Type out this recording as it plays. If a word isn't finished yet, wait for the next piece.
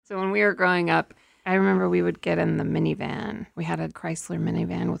So when we were growing up, I remember we would get in the minivan. We had a Chrysler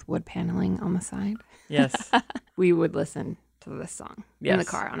minivan with wood paneling on the side. Yes. We would listen to this song in the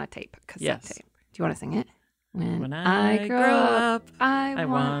car on a cassette tape. Do you want to sing it? When I grow up, I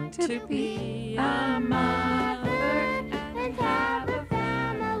want to be a mother and have a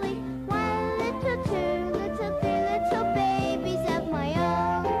family. One little, two little, three little babies of my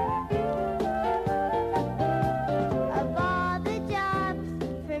own. Of all the jobs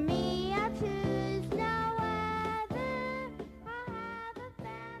for me, I choose no other. I have a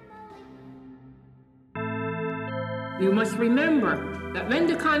family. You must remember that when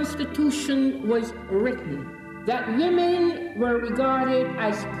the Constitution was written, that women were regarded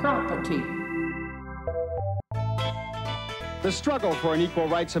as property. The struggle for an equal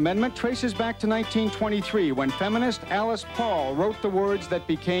rights amendment traces back to 1923 when feminist Alice Paul wrote the words that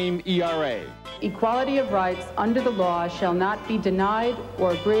became ERA. Equality of rights under the law shall not be denied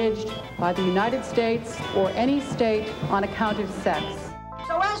or abridged by the United States or any state on account of sex.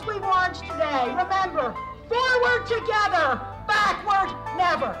 So as we march today, remember, forward together, backward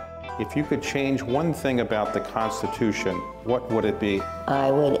never. If you could change one thing about the Constitution, what would it be?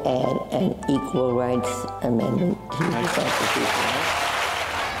 I would add an equal rights amendment to the Constitution.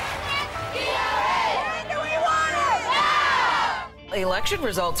 Election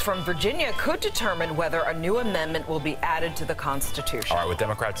results from Virginia could determine whether a new amendment will be added to the Constitution. All right, with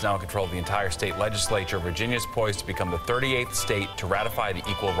Democrats now in control of the entire state legislature, Virginia is poised to become the 38th state to ratify the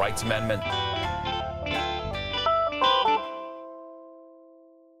Equal Rights Amendment.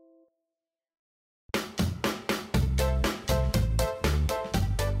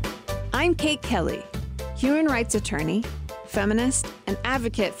 I'm Kate Kelly, human rights attorney, feminist, and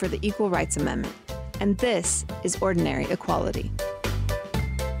advocate for the Equal Rights Amendment, and this is Ordinary Equality.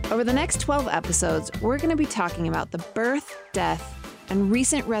 Over the next 12 episodes, we're going to be talking about the birth, death, and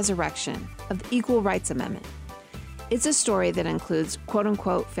recent resurrection of the Equal Rights Amendment. It's a story that includes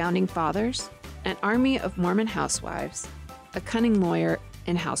quote-unquote founding fathers, an army of Mormon housewives, a cunning lawyer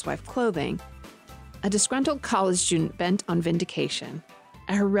in housewife clothing, a disgruntled college student bent on vindication,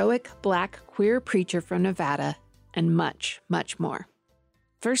 a heroic Black queer preacher from Nevada, and much, much more.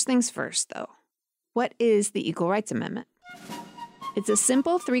 First things first, though. What is the Equal Rights Amendment? It's a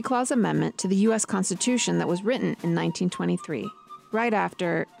simple 3-clause amendment to the U.S. Constitution that was written in 1923, right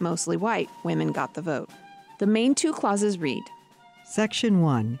after mostly white women got the vote. The main 2 clauses read, Section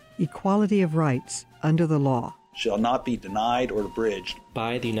 1, Equality of rights under the law. Shall not be denied or abridged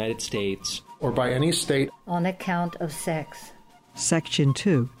by the United States or by any state on account of sex. Section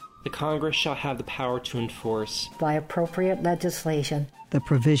 2. The Congress shall have the power to enforce, by appropriate legislation, the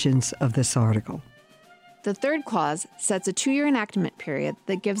provisions of this article. The 3rd clause sets a 2-year enactment period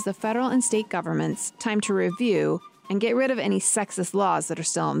that gives the federal and state governments time to review and get rid of any sexist laws that are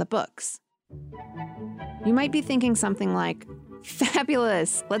still in the books. You might be thinking something like,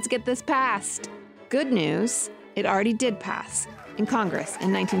 fabulous, let's get this passed. Good news, it already did pass in Congress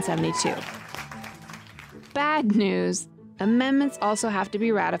in 1972. Bad news, amendments also have to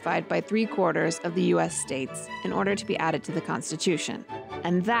be ratified by 3/4 of the U.S. states in order to be added to the Constitution.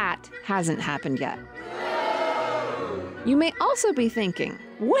 And that hasn't happened yet. You may also be thinking,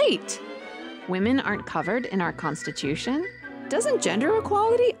 wait, women aren't covered in our Constitution? Doesn't gender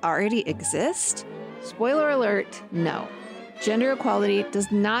equality already exist? Spoiler alert, no. Gender equality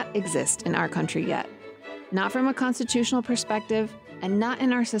does not exist in our country yet. Not from a constitutional perspective, and not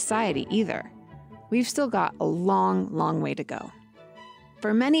in our society either. We've still got a long, long way to go.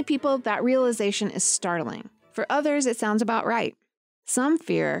 For many people, that realization is startling. For others, it sounds about right. Some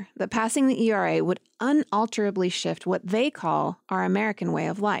fear that passing the ERA would unalterably shift what they call our American way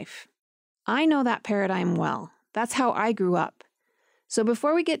of life. I know that paradigm well. That's how I grew up. So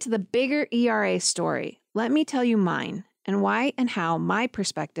before we get to the bigger ERA story, let me tell you mine and why and how my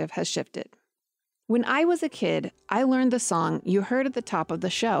perspective has shifted. When I was a kid, I learned the song you heard at the top of the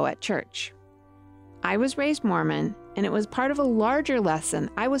show at church. I was raised Mormon, and it was part of a larger lesson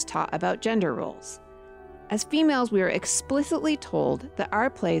I was taught about gender roles. As females, we were explicitly told that our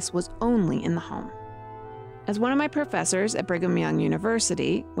place was only in the home. As one of my professors at Brigham Young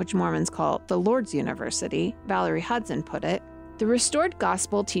University, which Mormons call the Lord's University, Valerie Hudson put it, the restored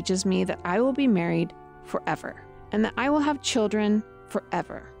gospel teaches me that I will be married forever, and that I will have children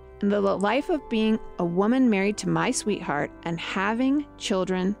forever, and that the life of being a woman married to my sweetheart and having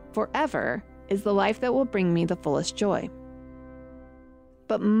children forever is the life that will bring me the fullest joy.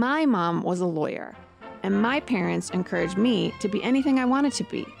 But my mom was a lawyer, and my parents encouraged me to be anything I wanted to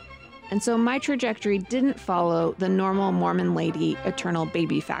be. And so my trajectory didn't follow the normal Mormon lady eternal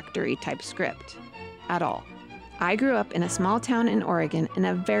baby factory type script at all. I grew up in a small town in Oregon in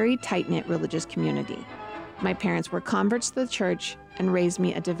a very tight-knit religious community. My parents were converts to the church and raised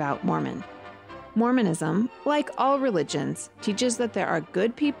me a devout Mormon. Mormonism, like all religions, teaches that there are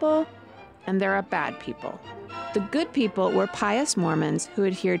good people and there are bad people. The good people were pious Mormons who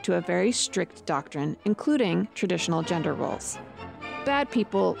adhered to a very strict doctrine, including traditional gender roles. Bad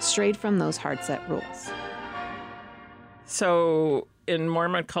people strayed from those hard-set rules. So in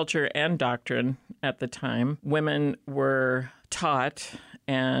Mormon culture and doctrine at the time, women were taught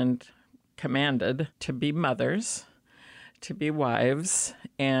and commanded to be mothers, to be wives,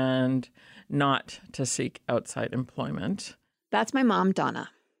 and not to seek outside employment. That's my mom, Donna.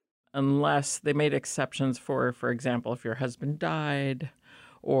 Unless they made exceptions for example, if your husband died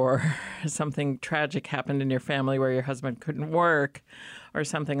or something tragic happened in your family where your husband couldn't work or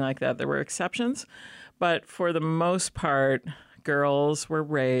something like that. There were exceptions. But for the most part, girls were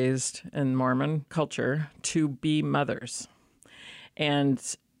raised in Mormon culture to be mothers. And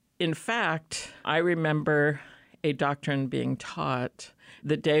in fact, I remember a doctrine being taught.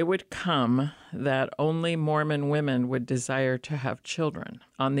 The day would come that only Mormon women would desire to have children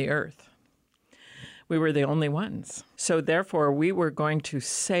on the earth. We were the only ones. So therefore, we were going to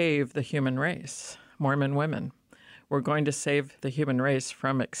save the human race, Mormon women. We're going to save the human race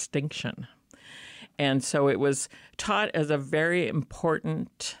from extinction. And so it was taught as a very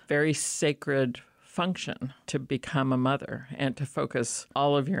important, very sacred function to become a mother and to focus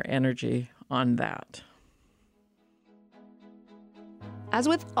all of your energy on that. As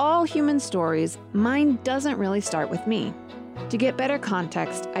with all human stories, mine doesn't really start with me. To get better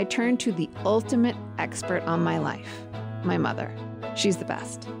context, I turn to the ultimate expert on my life, my mother. She's the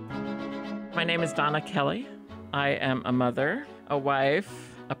best. My name is Donna Kelly. I am a mother, a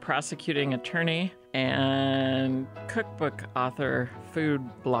wife, a prosecuting attorney, and cookbook author, food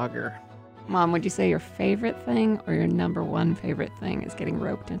blogger. Mom, would you say your favorite thing or your number one favorite thing is getting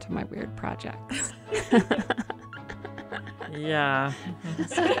roped into my weird projects? Yeah.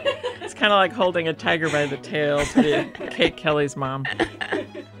 It's kind of like holding a tiger by the tail to be Kate Kelly's mom.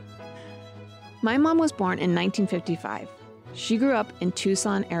 My mom was born in 1955. She grew up in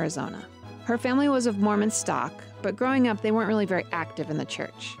Tucson, Arizona. Her family was of Mormon stock, but growing up, they weren't really very active in the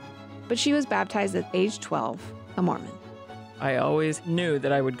church. But she was baptized at age 12, a Mormon. I always knew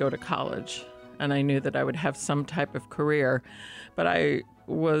that I would go to college, and I knew that I would have some type of career, but I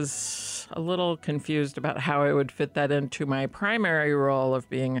was a little confused about how I would fit that into my primary role of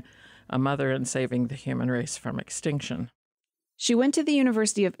being a mother and saving the human race from extinction. She went to the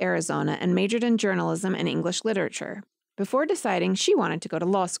University of Arizona and majored in journalism and English literature before deciding she wanted to go to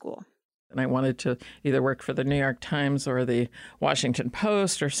law school. And I wanted to either work for the New York Times or the Washington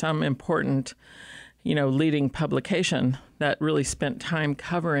Post or some important, leading publication that really spent time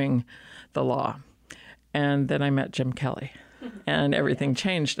covering the law. And then I met Jim Kelly, and everything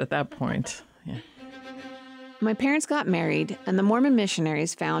changed at that point. Yeah. My parents got married, and the Mormon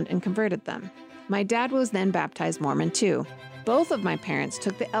missionaries found and converted them. My dad was then baptized Mormon, too. Both of my parents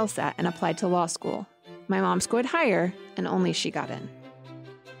took the LSAT and applied to law school. My mom scored higher, and only she got in.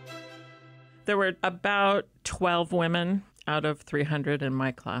 There were about 12 women out of 300 in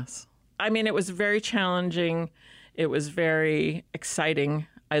my class. I mean, it was very challenging. It was very exciting.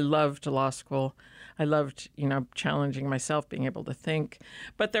 I loved law school. I loved, challenging myself, being able to think.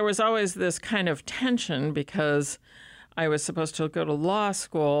 But there was always this kind of tension because I was supposed to go to law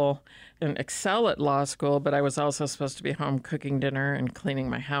school and excel at law school, but I was also supposed to be home cooking dinner and cleaning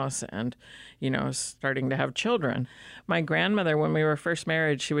my house and, starting to have children. My grandmother, when we were first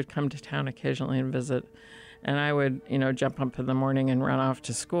married, she would come to town occasionally and visit. And I would, jump up in the morning and run off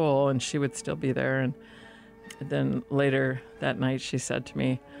to school, and she would still be there. And then later that night, she said to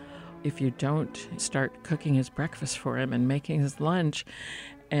me, if you don't start cooking his breakfast for him and making his lunch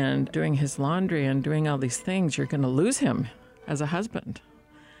and doing his laundry and doing all these things, you're going to lose him as a husband.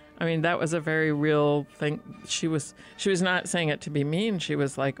 I mean, that was a very real thing. She was not saying it to be mean. She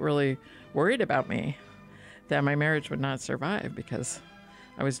was really worried about me, that my marriage would not survive because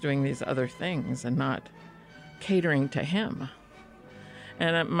I was doing these other things and not catering to him.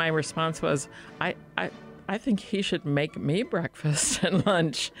 And my response was, I think he should make me breakfast and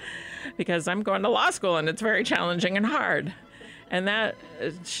lunch because I'm going to law school and it's very challenging and hard. And that,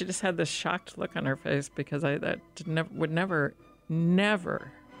 she just had this shocked look on her face because would never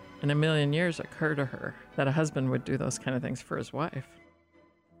in a million years occur to her that a husband would do those kind of things for his wife.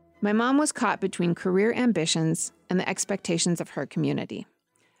 My mom was caught between career ambitions and the expectations of her community.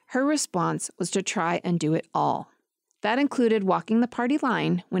 Her response was to try and do it all. That included walking the party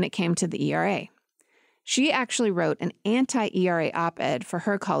line when it came to the ERA. She actually wrote an anti-ERA op-ed for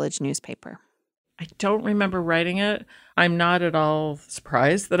her college newspaper. I don't remember writing it. I'm not at all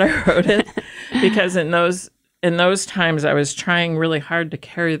surprised that I wrote it because in those times I was trying really hard to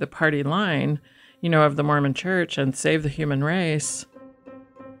carry the party line, of the Mormon Church and save the human race.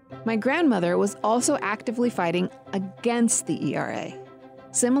 My grandmother was also actively fighting against the ERA.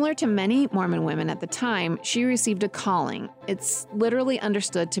 Similar to many Mormon women at the time, she received a calling. It's literally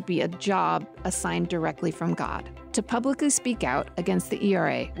understood to be a job assigned directly from God, to publicly speak out against the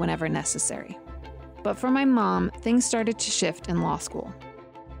ERA whenever necessary. But for my mom, things started to shift in law school.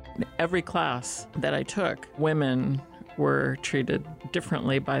 Every class that I took, women were treated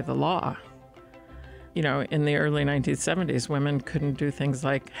differently by the law. In the early 1970s, women couldn't do things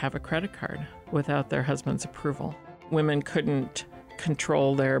like have a credit card without their husband's approval. Women couldn't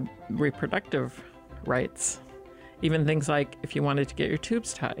control their reproductive rights. Even things like if you wanted to get your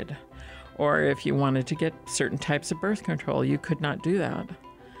tubes tied, or if you wanted to get certain types of birth control, you could not do that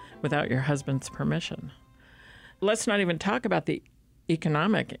without your husband's permission. Let's not even talk about the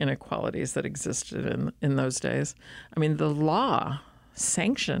economic inequalities that existed in those days. I mean, the law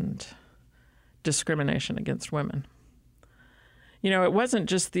sanctioned discrimination against women. It wasn't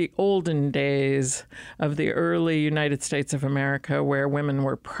just the olden days of the early United States of America where women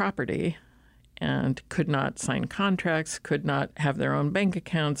were property and could not sign contracts, could not have their own bank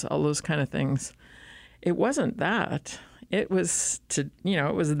accounts, all those kind of things. It wasn't that. It was it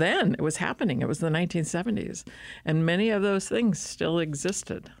was then. It was happening. It was the 1970s. And many of those things still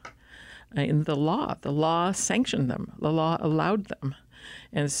existed in the law. The law sanctioned them. The law allowed them.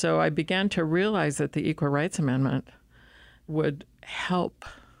 And so I began to realize that the Equal Rights Amendment would help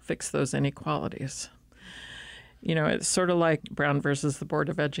fix those inequalities. It's sort of like Brown versus the Board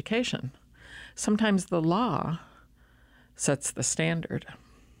of Education. Sometimes the law sets the standard,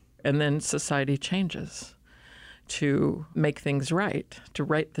 and then society changes to make things right, to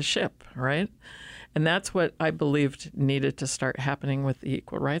right the ship, right? And that's what I believed needed to start happening with the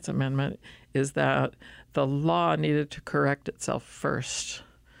Equal Rights Amendment, is that the law needed to correct itself first,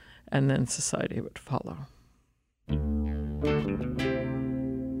 and then society would follow.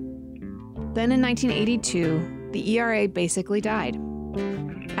 Then in 1982, the ERA basically died.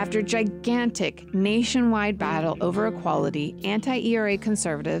 After a gigantic nationwide battle over equality, anti-ERA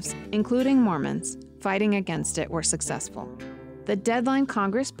conservatives, including Mormons, fighting against it were successful. The deadline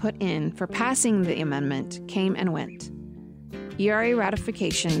Congress put in for passing the amendment came and went. ERA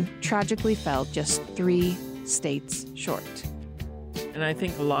ratification tragically fell just 3 states short. And I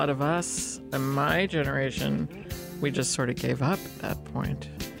think a lot of us in my generation, we just sort of gave up at that point.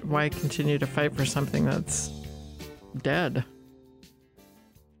 Why continue to fight for something that's dead?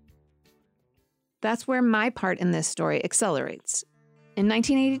 That's where my part in this story accelerates. In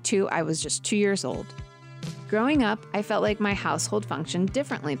 1982, I was just 2 years old. Growing up, I felt like my household functioned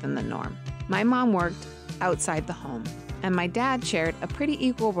differently than the norm. My mom worked outside the home, and my dad shared a pretty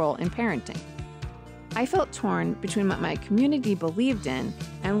equal role in parenting. I felt torn between what my community believed in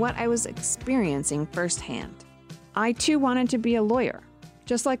and what I was experiencing firsthand. I too wanted to be a lawyer,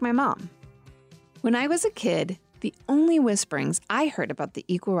 just like my mom. When I was a kid, the only whisperings I heard about the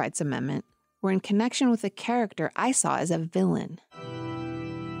Equal Rights Amendment were in connection with a character I saw as a villain.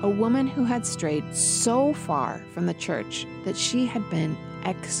 A woman who had strayed so far from the church that she had been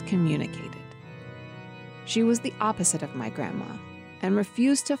excommunicated. She was the opposite of my grandma and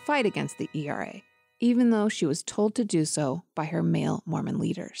refused to fight against the ERA, even though she was told to do so by her male Mormon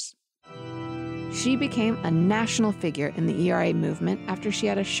leaders. She became a national figure in the ERA movement after she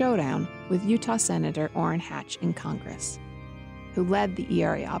had a showdown with Utah Senator Orrin Hatch in Congress, who led the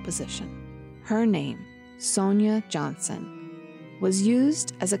ERA opposition. Her name, Sonia Johnson, was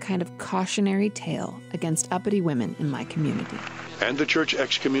used as a kind of cautionary tale against uppity women in my community. And the church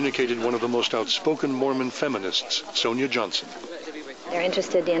excommunicated one of the most outspoken Mormon feminists, Sonia Johnson. They're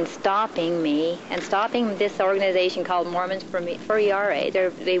interested in stopping me and stopping this organization called Mormons for ERA.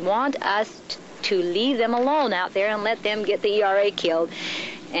 They want us to leave them alone out there and let them get the ERA killed.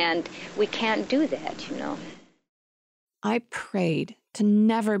 And we can't do that, I prayed to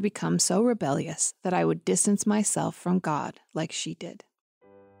never become so rebellious that I would distance myself from God like she did.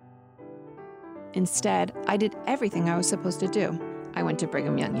 Instead, I did everything I was supposed to do. I went to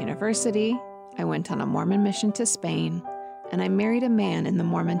Brigham Young University, I went on a Mormon mission to Spain, and I married a man in the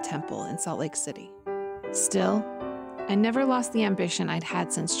Mormon temple in Salt Lake City. Still, I never lost the ambition I'd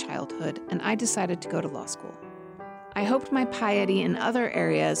had since childhood, and I decided to go to law school. I hoped my piety in other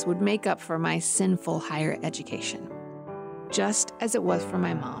areas would make up for my sinful higher education. Just as it was for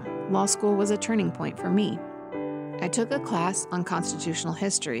my mom, law school was a turning point for me. I took a class on constitutional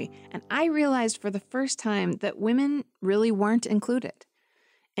history, and I realized for the first time that women really weren't included.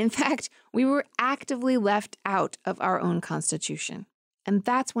 In fact, we were actively left out of our own Constitution. And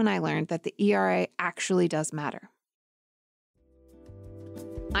that's when I learned that the ERA actually does matter.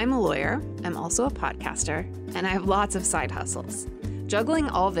 I'm a lawyer, I'm also a podcaster, and I have lots of side hustles. Juggling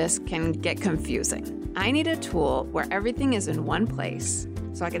all this can get confusing. I need a tool where everything is in one place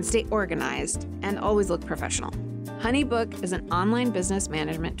so I can stay organized and always look professional. HoneyBook is an online business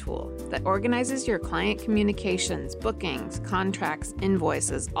management tool that organizes your client communications, bookings, contracts,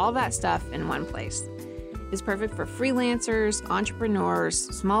 invoices, all that stuff in one place. It's perfect for freelancers, entrepreneurs,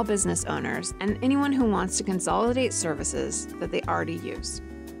 small business owners, and anyone who wants to consolidate services that they already use.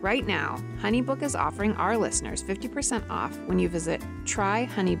 Right now, HoneyBook is offering our listeners 50% off when you visit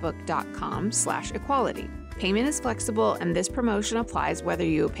tryhoneybook.com/equality. Payment is flexible, and this promotion applies whether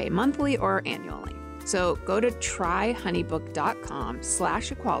you pay monthly or annually. So go to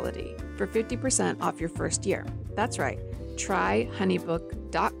tryhoneybook.com/equality for 50% off your first year. That's right,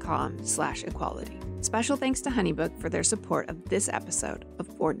 tryhoneybook.com/equality. Special thanks to HoneyBook for their support of this episode of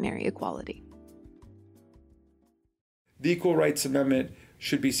Ordinary Equality. The Equal Rights Amendment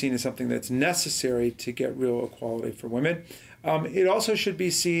should be seen as something that's necessary to get real equality for women. It also should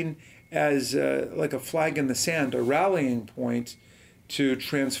be seen as like a flag in the sand, a rallying point to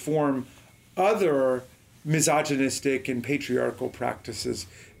transform other misogynistic and patriarchal practices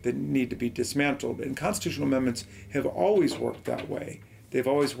that need to be dismantled. And constitutional amendments have always worked that way. They've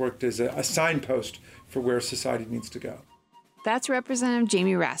always worked as a signpost for where society needs to go. That's Representative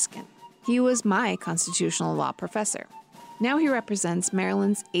Jamie Raskin. He was my constitutional law professor. Now he represents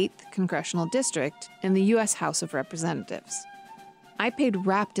Maryland's 8th Congressional District in the U.S. House of Representatives. I paid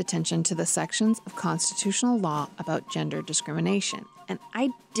rapt attention to the sections of constitutional law about gender discrimination, and I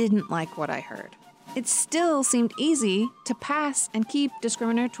didn't like what I heard. It still seemed easy to pass and keep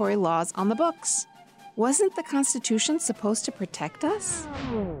discriminatory laws on the books. Wasn't the Constitution supposed to protect us?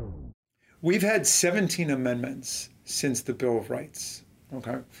 We've had 17 amendments since the Bill of Rights,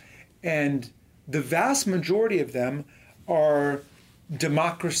 okay? And the vast majority of them are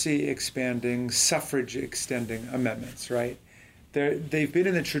democracy expanding, suffrage extending amendments, right? They've been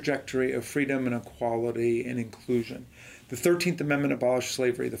in the trajectory of freedom and equality and inclusion. The 13th Amendment abolished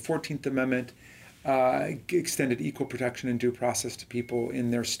slavery. The 14th Amendment extended equal protection and due process to people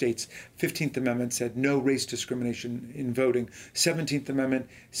in their states. 15th Amendment said no race discrimination in voting. 17th Amendment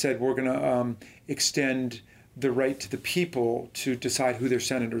said we're going to extend the right to the people to decide who their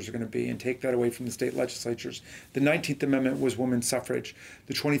senators are going to be and take that away from the state legislatures. The 19th Amendment was women's suffrage.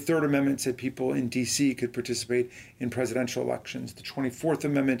 The 23rd Amendment said people in D.C. could participate in presidential elections. The 24th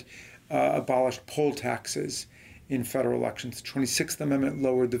Amendment abolished poll taxes in federal elections. The 26th Amendment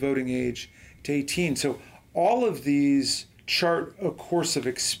lowered the voting age to 18. So all of these chart a course of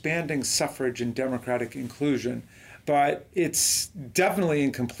expanding suffrage and democratic inclusion, but it's definitely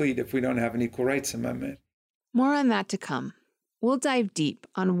incomplete if we don't have an Equal Rights Amendment. More on that to come. We'll dive deep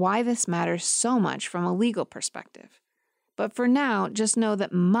on why this matters so much from a legal perspective. But for now, just know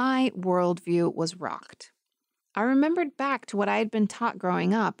that my worldview was rocked. I remembered back to what I had been taught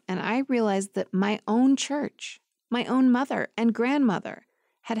growing up, and I realized that my own church, my own mother and grandmother,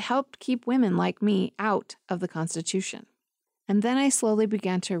 had helped keep women like me out of the Constitution. And then I slowly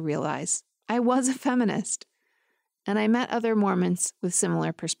began to realize I was a feminist, and I met other Mormons with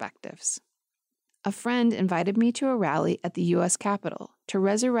similar perspectives. A friend invited me to a rally at the U.S. Capitol to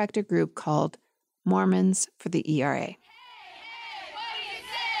resurrect a group called Mormons for the ERA.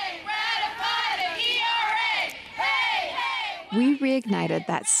 We reignited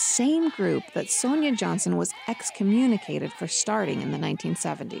that same group that Sonia Johnson was excommunicated for starting in the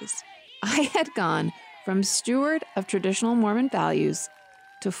 1970s. I had gone from steward of traditional Mormon values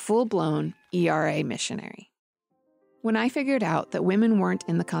to full-blown ERA missionary. When I figured out that women weren't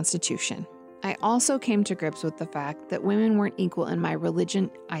in the Constitution, I also came to grips with the fact that women weren't equal in my religion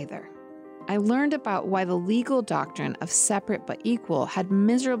either. I learned about why the legal doctrine of separate but equal had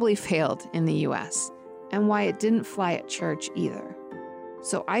miserably failed in the U.S., and why it didn't fly at church either.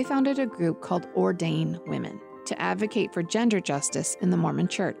 So I founded a group called Ordain Women to advocate for gender justice in the Mormon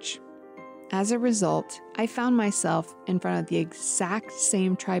Church. As a result, I found myself in front of the exact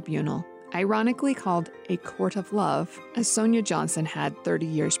same tribunal, ironically called a court of love, as Sonia Johnson had 30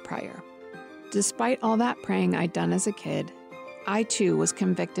 years prior. Despite all that praying I'd done as a kid, I too was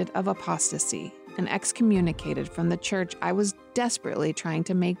convicted of apostasy and excommunicated from the church I was desperately trying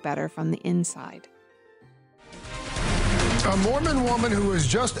to make better from the inside. A Mormon woman who was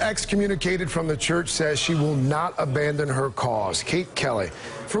just excommunicated from the church says she will not abandon her cause. Kate Kelly.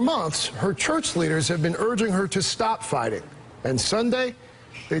 For months, her church leaders have been urging her to stop fighting. And Sunday,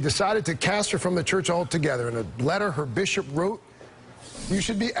 they decided to cast her from the church altogether. In a letter her bishop wrote, You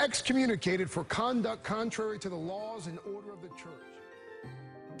should be excommunicated for conduct contrary to the laws and order of the church.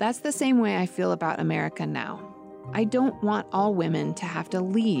 That's the same way I feel about America now. I don't want all women to have to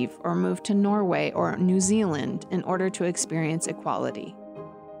leave or move to Norway or New Zealand in order to experience equality.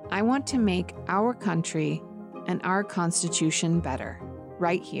 I want to make our country and our Constitution better,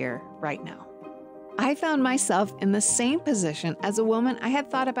 right here, right now. I found myself in the same position as a woman I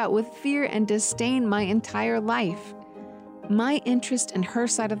had thought about with fear and disdain my entire life. My interest in her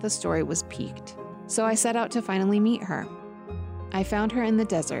side of the story was piqued, so I set out to finally meet her. I found her in the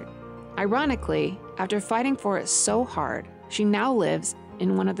desert. Ironically, after fighting for it so hard, she now lives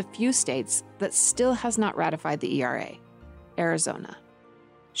in one of the few states that still has not ratified the ERA, Arizona.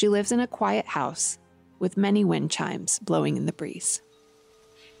 She lives in a quiet house with many wind chimes blowing in the breeze.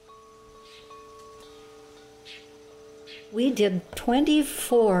 We did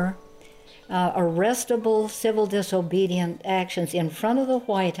 24 arrestable civil disobedient actions in front of the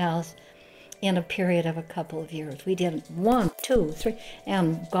White House in a period of a couple of years. We did 1, 2, 3,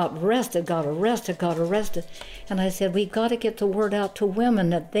 and got arrested. And I said, we got to get the word out to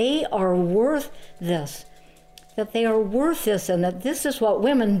women that they are worth this, and that this is what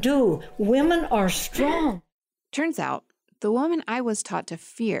women do. Women are strong. Turns out, the woman I was taught to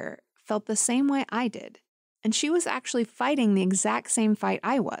fear felt the same way I did, and she was actually fighting the exact same fight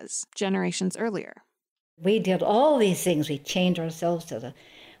I was generations earlier. We did all these things. We chained ourselves to the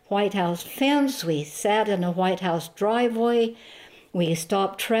White House fence. We sat in the White House driveway. We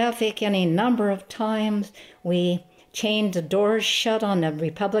stopped traffic any number of times. We chained the doors shut on the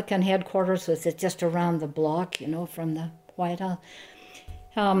Republican headquarters, which is just around the block, from the White House.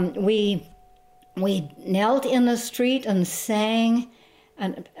 We knelt in the street and sang.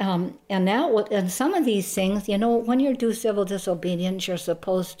 And some of these things, when you do civil disobedience, you're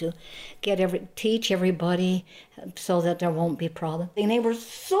supposed to teach everybody so that there won't be problems. And they were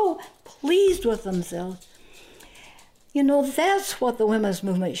so pleased with themselves. That's what the women's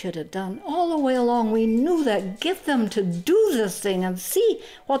movement should have done. All the way along, we knew that. Get them to do this thing and see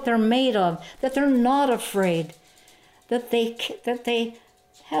what they're made of, that they're not afraid, that they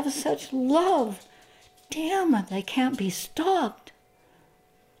have such love. Damn it, they can't be stopped.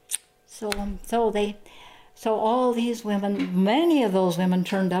 So all these women, many of those women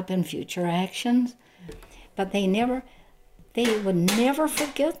turned up in future actions, but they would never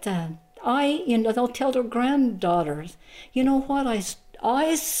forget that. They'll tell their granddaughters, you know what,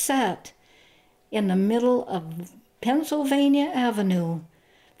 I sat in the middle of Pennsylvania Avenue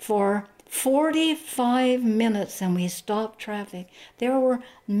for 45 minutes and we stopped traffic. There were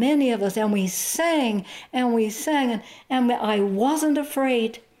many of us and we sang and I wasn't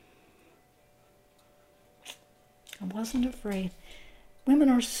afraid. I wasn't afraid. Women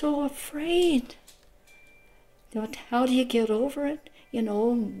are so afraid. How do you get over it?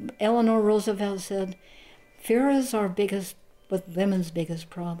 Eleanor Roosevelt said, fear is women's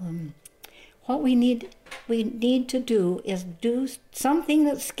biggest problem. What we need to do is do something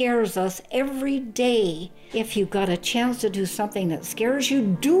that scares us every day. If you've got a chance to do something that scares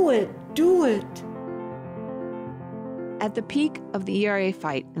you, do it. Do it. At the peak of the ERA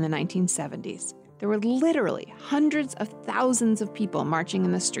fight in the 1970s, there were literally hundreds of thousands of people marching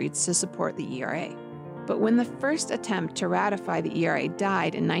in the streets to support the ERA. But when the first attempt to ratify the ERA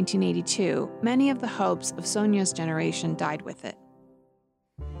died in 1982, many of the hopes of Sonia's generation died with it.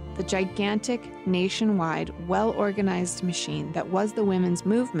 The gigantic, nationwide, well-organized machine that was the women's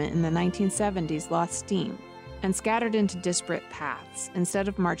movement in the 1970s lost steam and scattered into disparate paths instead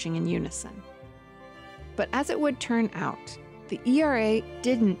of marching in unison. But as it would turn out, the ERA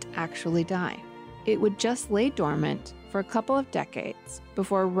didn't actually die. It would just lay dormant for a couple of decades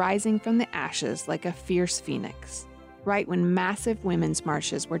before rising from the ashes like a fierce phoenix, right when massive women's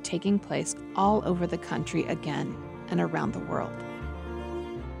marches were taking place all over the country again and around the world.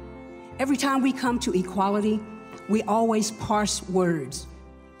 Every time we come to equality, we always parse words.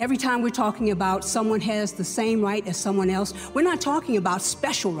 Every time we're talking about someone has the same right as someone else, we're not talking about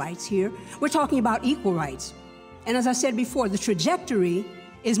special rights here. We're talking about equal rights. And as I said before, the trajectory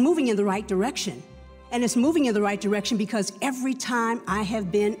is moving in the right direction. And it's moving in the right direction because every time I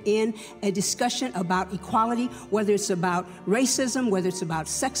have been in a discussion about equality, whether it's about racism, whether it's about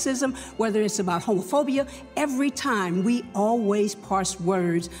sexism, whether it's about homophobia, every time we always parse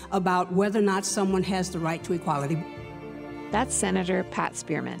words about whether or not someone has the right to equality. That's Senator Pat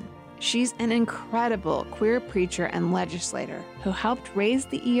Spearman. She's an incredible queer preacher and legislator who helped raise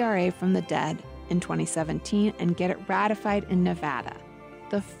the ERA from the dead in 2017 and get it ratified in Nevada,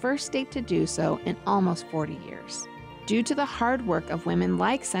 the first state to do so in almost 40 years. Due to the hard work of women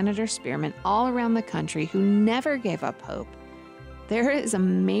like Senator Spearman all around the country who never gave up hope, there is a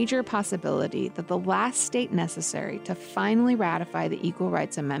major possibility that the last state necessary to finally ratify the Equal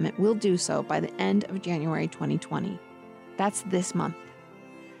Rights Amendment will do so by the end of January 2020. That's this month.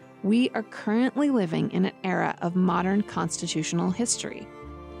 We are currently living in an era of modern constitutional history.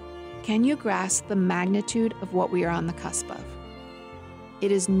 Can you grasp the magnitude of what we are on the cusp of?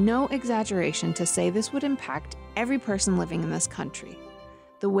 It is no exaggeration to say this would impact every person living in this country.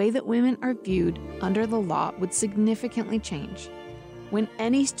 The way that women are viewed under the law would significantly change. When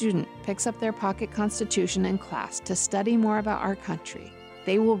any student picks up their pocket constitution in class to study more about our country,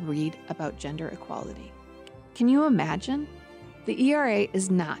 they will read about gender equality. Can you imagine? The ERA is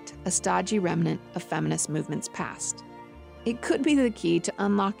not a stodgy remnant of feminist movements past. It could be the key to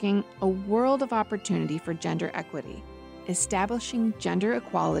unlocking a world of opportunity for gender equity, establishing gender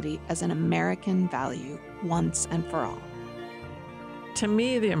equality as an American value once and for all. To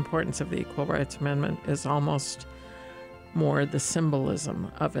me, the importance of the Equal Rights Amendment is almost more the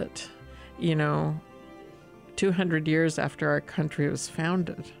symbolism of it. 200 years after our country was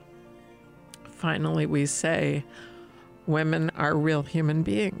founded, finally we say women are real human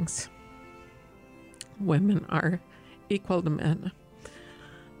beings. Women are equal to men.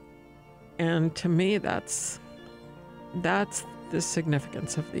 And to me, that's the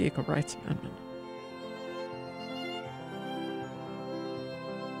significance of the Equal Rights Amendment.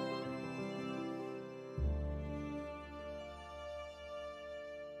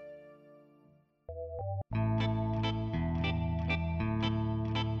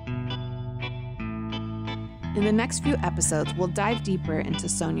 In the next few episodes, we'll dive deeper into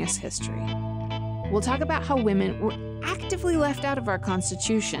Sonia's history. We'll talk about how women were actively left out of our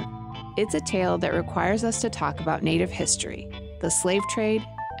Constitution. It's a tale that requires us to talk about Native history, the slave trade,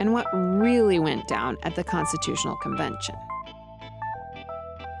 and what really went down at the Constitutional Convention.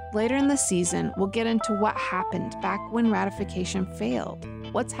 Later in the season, we'll get into what happened back when ratification failed,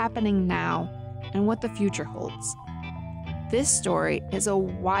 what's happening now, and what the future holds. This story is a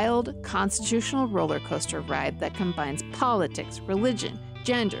wild constitutional roller coaster ride that combines politics, religion,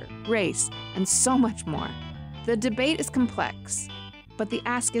 gender, race, and so much more. The debate is complex, but the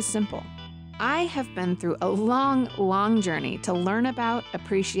ask is simple. I have been through a long, long journey to learn about,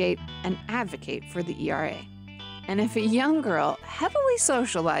 appreciate, and advocate for the ERA. And if a young girl, heavily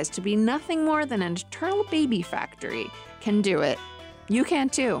socialized to be nothing more than an eternal baby factory, can do it, you can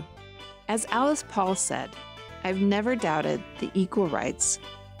too. As Alice Paul said, I've never doubted that equal rights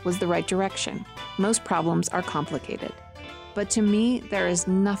was the right direction. Most problems are complicated. But to me, there is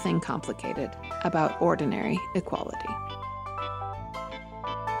nothing complicated about ordinary equality.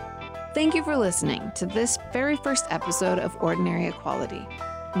 Thank you for listening to this very first episode of Ordinary Equality.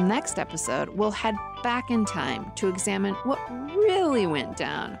 Next episode, we'll head back in time to examine what really went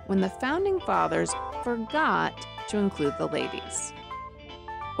down when the Founding Fathers forgot to include the ladies.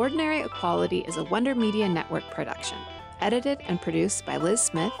 Ordinary Equality is a Wonder Media Network production, edited and produced by Liz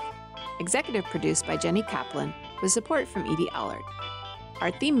Smith, executive produced by Jenny Kaplan, with support from Edie Allard. Our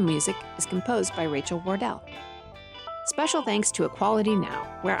theme music is composed by Rachel Wardell. Special thanks to Equality Now,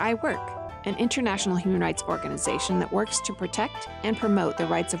 where I work, an international human rights organization that works to protect and promote the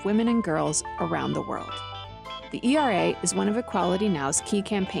rights of women and girls around the world. The ERA is one of Equality Now's key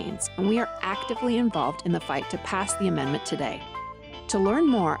campaigns, and we are actively involved in the fight to pass the amendment today. To learn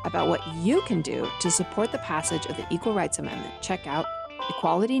more about what you can do to support the passage of the Equal Rights Amendment, check out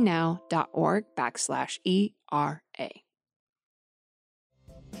equalitynow.org/ERA.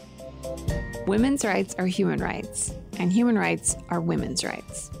 Women's rights are human rights, and human rights are women's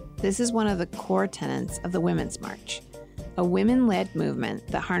rights. This is one of the core tenets of the Women's March, a women-led movement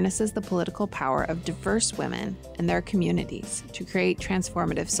that harnesses the political power of diverse women and their communities to create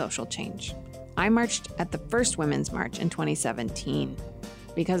transformative social change. I marched at the first Women's March in 2017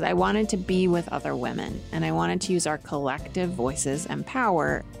 because I wanted to be with other women, and I wanted to use our collective voices and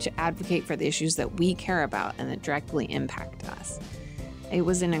power to advocate for the issues that we care about and that directly impact us. It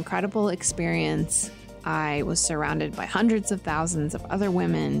was an incredible experience. I was surrounded by hundreds of thousands of other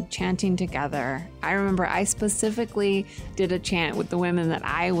women chanting together. I remember I specifically did a chant with the women that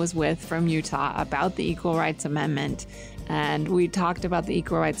I was with from Utah about the Equal Rights Amendment. And we talked about the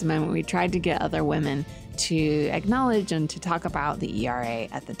Equal Rights Amendment. We tried to get other women to acknowledge and to talk about the ERA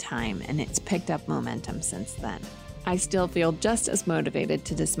at the time, and it's picked up momentum since then. I still feel just as motivated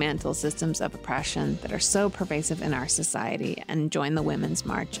to dismantle systems of oppression that are so pervasive in our society and join the Women's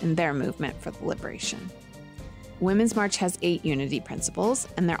March in their movement for the liberation. Women's March has 8 unity principles,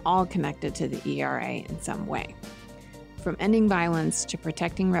 and they're all connected to the ERA in some way. From ending violence to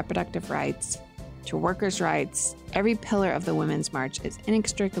protecting reproductive rights to workers' rights, every pillar of the Women's March is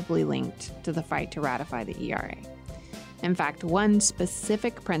inextricably linked to the fight to ratify the ERA. In fact, one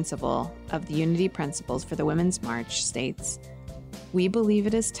specific principle of the Unity Principles for the Women's March states, "We believe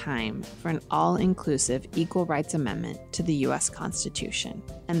it is time for an all-inclusive equal rights amendment to the U.S. Constitution,"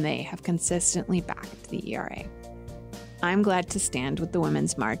 and they have consistently backed the ERA. I'm glad to stand with the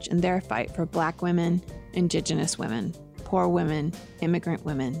Women's March in their fight for Black women, Indigenous women, poor women, immigrant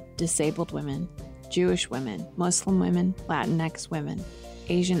women, disabled women, Jewish women, Muslim women, Latinx women,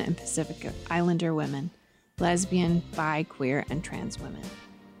 Asian and Pacific Islander women, lesbian, bi, queer, and trans women.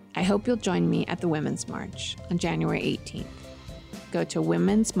 I hope you'll join me at the Women's March on January 18th. Go to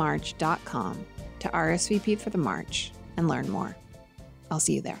womensmarch.com to RSVP for the march and learn more. I'll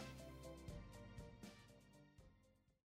see you there.